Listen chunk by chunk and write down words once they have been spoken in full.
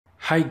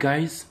Hi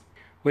guys,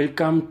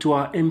 welcome to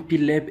our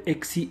MPLAB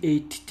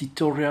XC8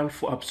 tutorial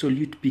for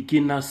Absolute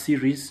Beginner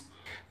series.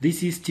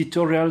 This is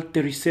tutorial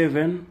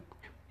 37,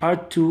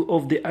 part 2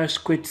 of the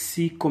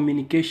I2C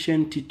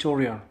communication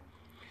tutorial.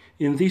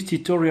 In this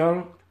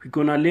tutorial, we're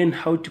gonna learn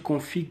how to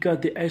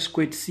configure the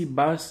I2C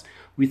bus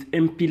with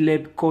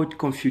MPLAB Code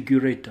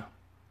Configurator.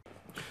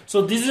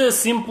 So this is a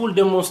simple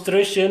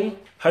demonstration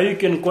how you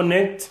can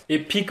connect a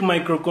PIC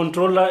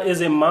microcontroller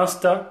as a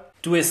master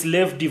to a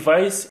slave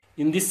device.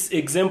 In this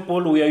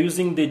example, we are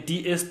using the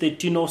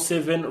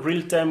DS1307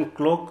 real-time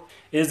clock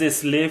as a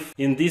slave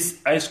in this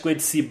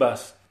I2C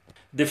bus.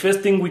 The first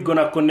thing we're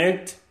gonna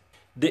connect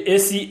the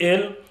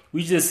ACL,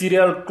 which is a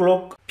serial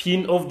clock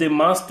pin of the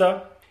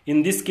master.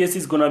 In this case,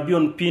 it's gonna be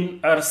on pin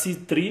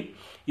RC3.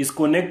 Is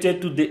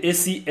connected to the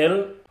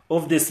ACL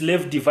of the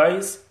slave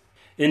device.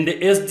 And the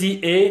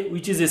SDA,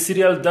 which is a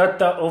serial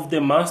data of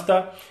the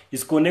master,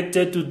 is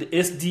connected to the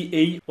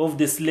SDA of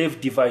the slave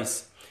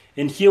device.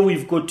 And here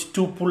we've got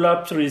two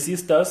pull-up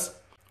resistors,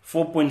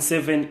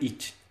 4.7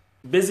 each.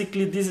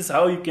 Basically, this is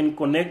how you can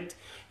connect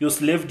your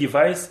slave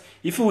device.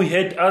 If we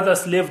had other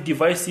slave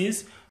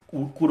devices,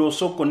 we could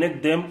also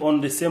connect them on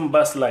the same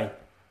bus line.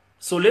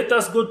 So let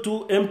us go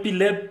to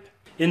MPLAB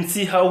and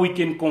see how we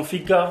can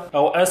configure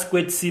our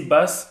I2C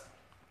bus.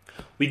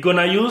 We're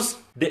gonna use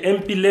the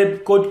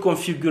MPLAB Code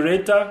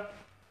Configurator.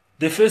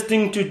 The first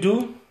thing to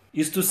do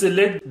is to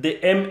select the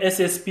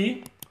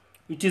MSSP,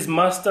 which is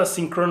Master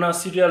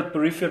Synchronous Serial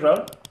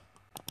Peripheral.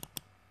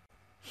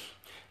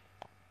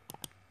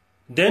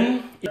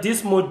 Then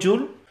this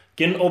module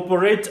can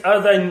operate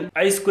either in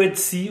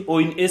I2C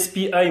or in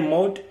SPI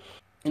mode.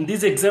 In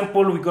this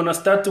example, we're gonna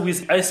start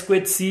with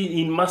I2C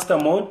in master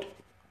mode.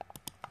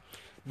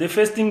 The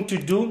first thing to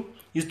do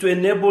is to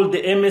enable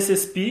the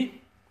MSSP.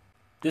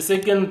 The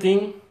second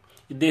thing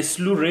is the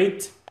slew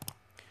rate.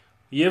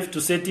 You have to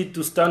set it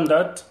to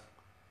standard.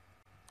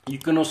 You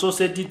can also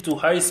set it to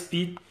high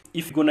speed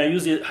if you're gonna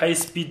use a high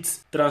speed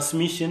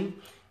transmission.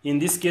 In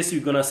this case,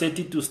 we're gonna set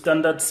it to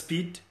standard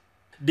speed.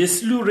 The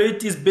slew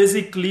rate is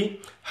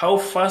basically how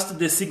fast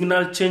the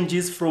signal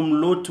changes from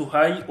low to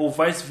high or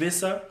vice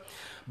versa.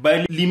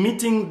 By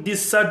limiting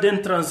this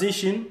sudden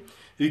transition,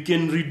 you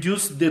can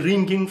reduce the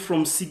ringing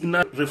from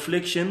signal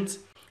reflections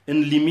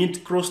and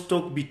limit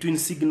crosstalk between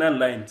signal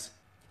lines.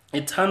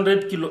 At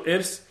 100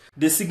 kHz,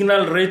 the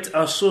signal rates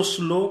are so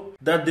slow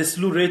that the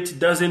slew rate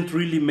doesn't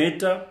really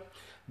matter.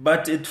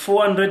 But at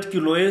 400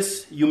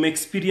 kHz, you may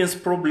experience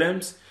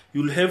problems.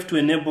 You'll have to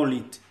enable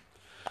it.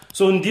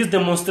 So in this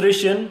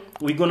demonstration,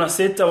 we're gonna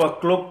set our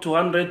clock to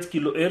 100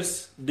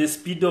 kHz. The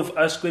speed of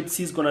I2C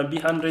is gonna be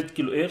 100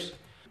 kHz.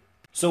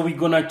 So we're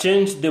gonna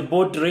change the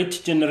baud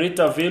rate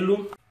generator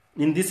value.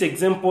 In this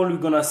example, we're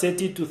gonna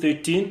set it to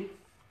 13,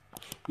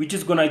 which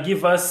is gonna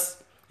give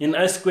us an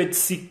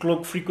I2C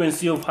clock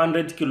frequency of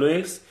 100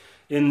 kHz.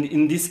 And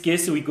in this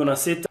case, we're gonna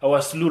set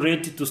our slew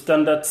rate to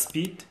standard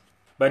speed.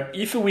 But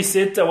if we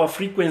set our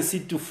frequency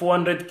to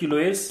 400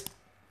 kHz,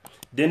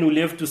 then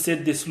we'll have to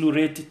set the slew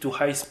rate to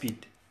high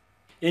speed.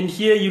 And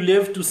here you'll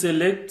have to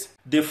select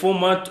the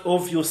format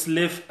of your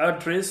slave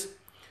address,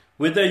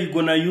 whether you're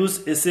gonna use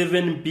a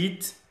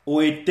 7-bit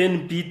or a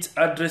 10-bit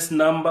address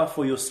number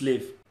for your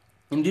slave.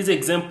 In this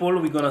example,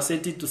 we're gonna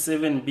set it to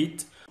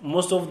 7-bit.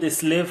 Most of the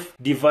slave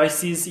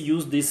devices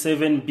use the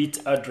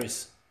 7-bit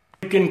address.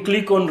 You can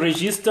click on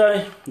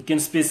register. You can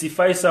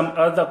specify some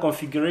other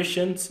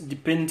configurations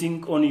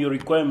depending on your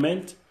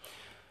requirement.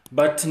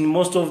 But in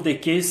most of the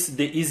case,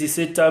 the easy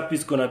setup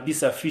is gonna be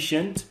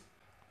sufficient.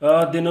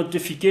 The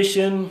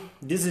notification,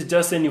 this is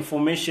just an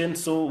information,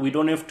 so we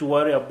don't have to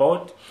worry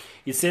about.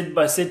 It's said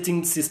by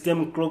setting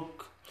system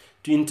clock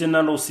to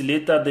internal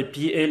oscillator, the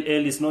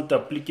PLL is not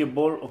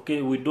applicable.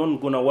 Okay, we don't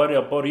gonna worry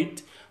about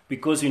it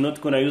because we're not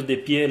gonna use the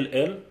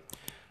PLL.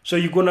 So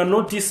you're gonna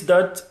notice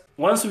that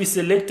once we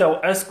select our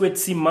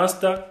I2C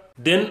master,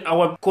 then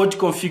our code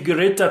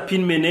configurator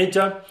pin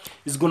manager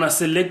is gonna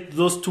select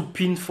those two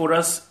pins for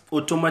us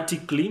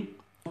automatically.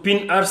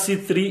 Pin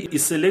RC3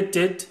 is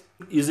selected,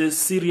 is a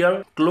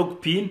serial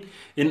clock pin,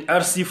 and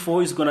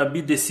RC4 is gonna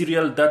be the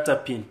serial data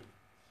pin.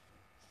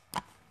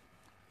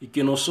 You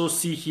can also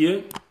see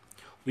here,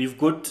 we've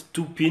got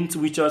two pins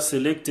which are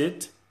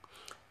selected,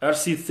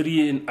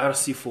 RC3 and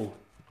RC4.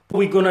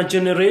 We're gonna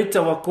generate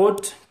our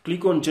code.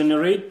 Click on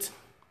generate,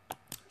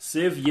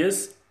 save,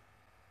 yes.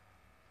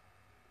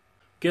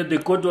 Okay, the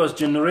code was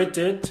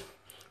generated.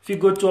 If you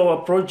go to our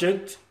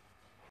project,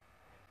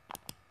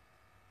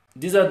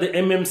 these are the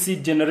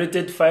MMC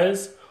generated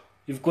files.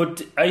 We've got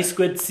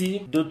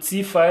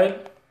I2C.c file,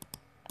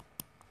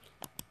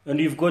 and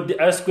we've got the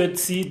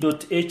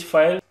I2C.h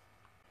file.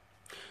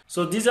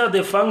 So these are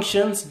the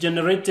functions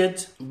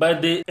generated by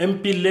the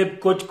MPLAB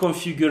Code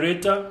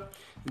Configurator.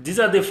 These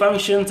are the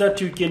functions that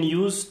you can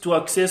use to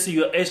access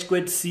your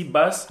I2C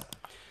bus.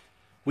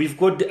 We've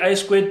got the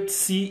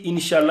I2C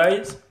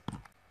initialize.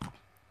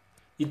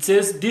 It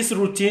says this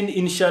routine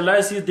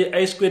initializes the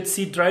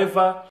I2C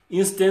driver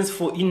instance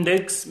for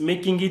index,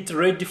 making it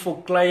ready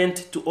for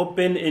client to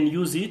open and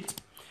use it.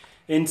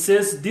 and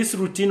says this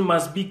routine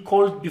must be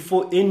called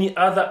before any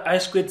other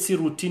I2C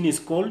routine is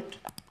called.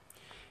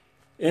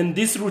 And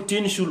this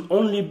routine should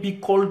only be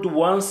called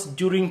once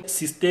during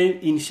system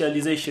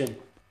initialization.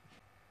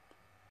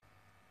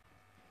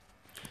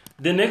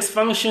 The next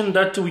function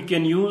that we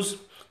can use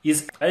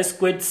is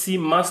I2C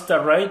master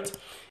write,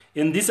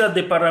 and these are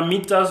the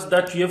parameters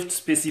that you have to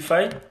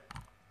specify.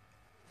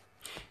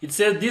 It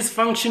says this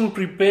function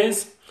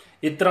prepares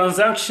a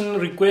transaction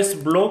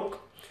request block,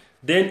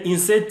 then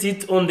insert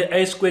it on the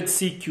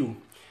I2C queue.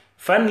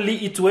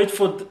 Finally, it waits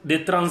for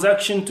the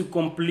transaction to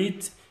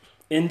complete,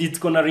 and it's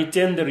gonna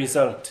return the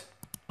result.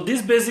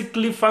 This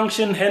basically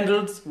function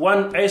handles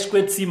one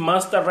I2C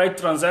master write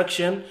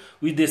transaction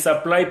with the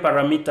supply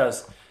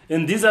parameters.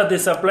 And these are the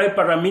supply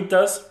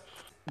parameters.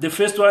 The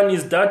first one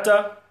is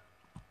data.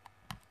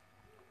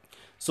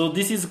 So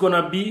this is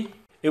gonna be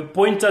a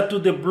pointer to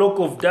the block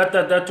of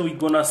data that we're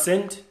gonna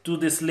send to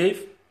the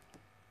slave.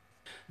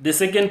 The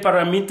second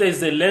parameter is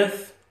the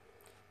length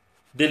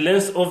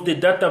of the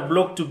data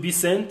block to be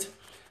sent.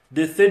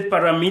 The third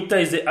parameter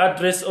is the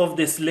address of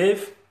the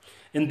slave.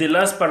 And the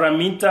last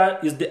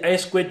parameter is the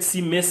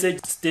I2C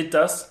message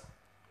status.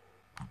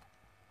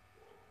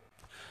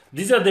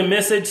 These are the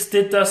message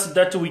status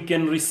that we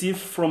can receive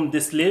from the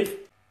slave.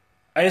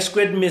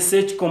 I2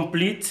 message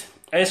complete,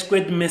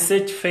 I2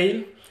 message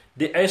fail,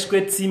 the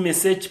I2C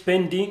message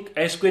pending,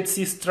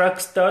 I2C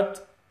struct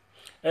start,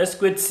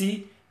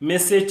 I2C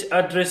message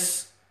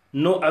address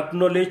no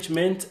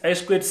acknowledgement,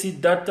 I2C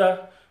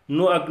data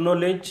no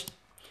acknowledge,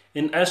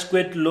 and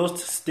I2 lost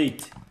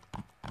state.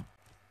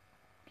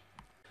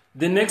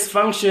 The next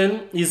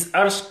function is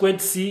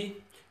R2C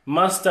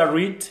master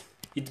read.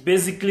 It's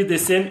basically the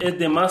same as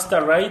the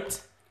master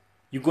write.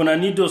 You're gonna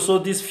need also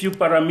these few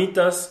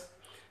parameters: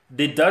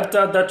 the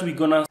data that we're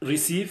gonna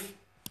receive,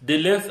 the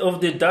length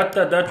of the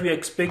data that we're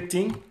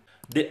expecting,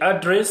 the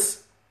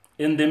address,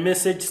 and the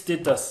message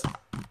status.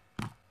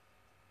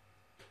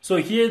 So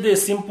here's a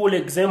simple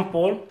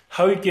example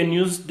how you can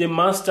use the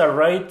master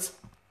write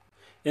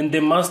and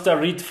the master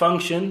read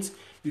functions.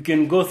 You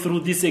can go through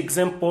this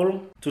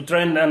example to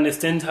try and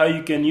understand how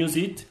you can use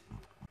it.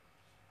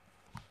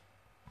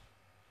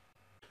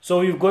 So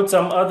we've got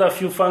some other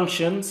few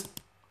functions: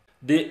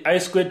 the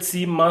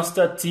I2C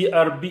master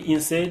TRB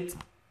insert,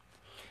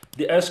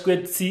 the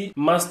I2C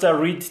master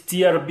read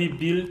TRB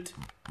build,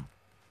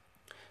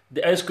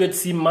 the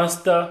I2C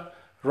master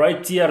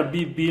write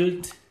TRB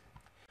build,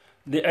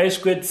 the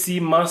I2C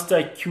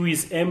master queue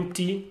is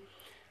empty,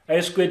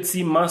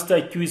 I2C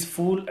master queue is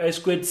full,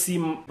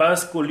 I2C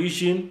bus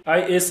collision,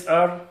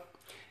 ISR,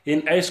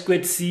 and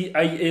I2C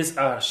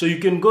ISR. So you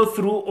can go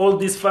through all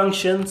these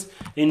functions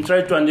and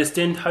try to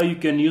understand how you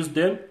can use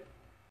them.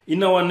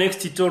 In our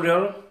next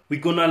tutorial, we're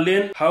gonna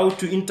learn how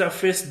to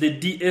interface the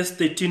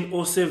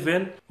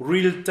DS1307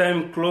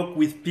 real-time clock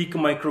with PIC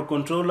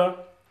microcontroller.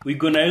 We're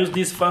gonna use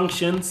these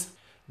functions,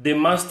 the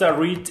master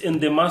read and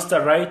the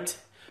master write,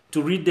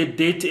 to read the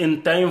date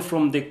and time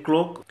from the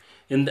clock,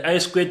 and the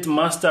I2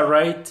 master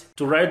write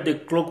to write the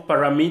clock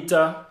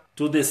parameter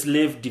to the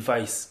slave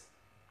device.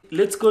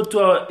 Let's go to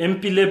our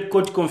MPLAB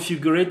Code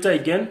Configurator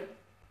again.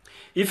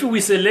 If we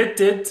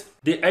selected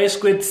the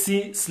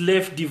I2C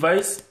slave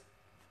device,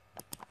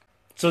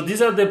 so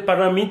these are the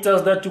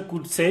parameters that you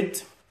could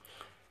set.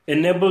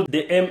 Enable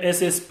the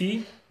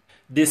MSSP,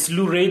 the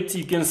slew rate,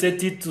 you can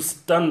set it to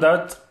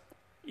standard.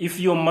 If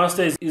your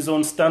master is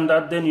on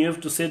standard, then you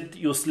have to set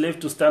your slave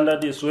to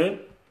standard as well.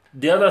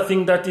 The other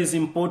thing that is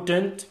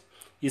important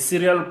is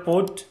serial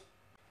port.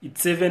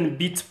 It's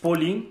 7-bit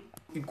polling.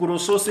 You could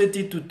also set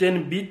it to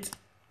 10-bit.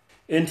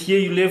 And here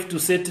you'll have to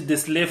set the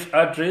slave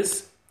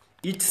address.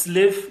 Each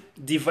slave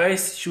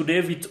device should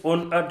have its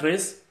own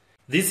address.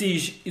 This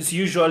is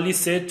usually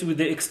set with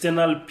the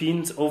external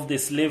pins of the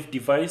slave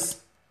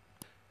device.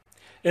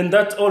 And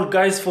that's all,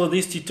 guys, for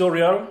this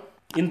tutorial.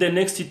 In the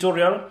next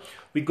tutorial,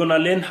 we're gonna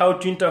learn how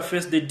to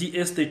interface the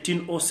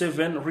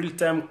DS1307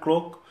 real-time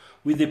clock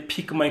with the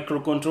PIC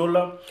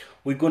microcontroller.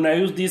 We're gonna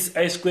use these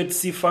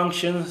I2C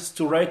functions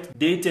to write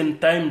date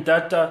and time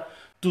data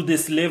to the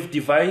slave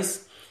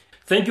device.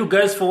 Thank you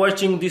guys for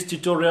watching this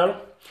tutorial.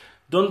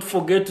 Don't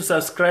forget to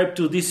subscribe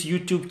to this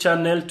YouTube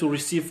channel to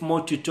receive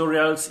more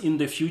tutorials in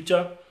the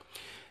future.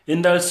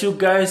 And I'll see you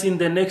guys in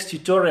the next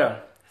tutorial.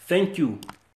 Thank you.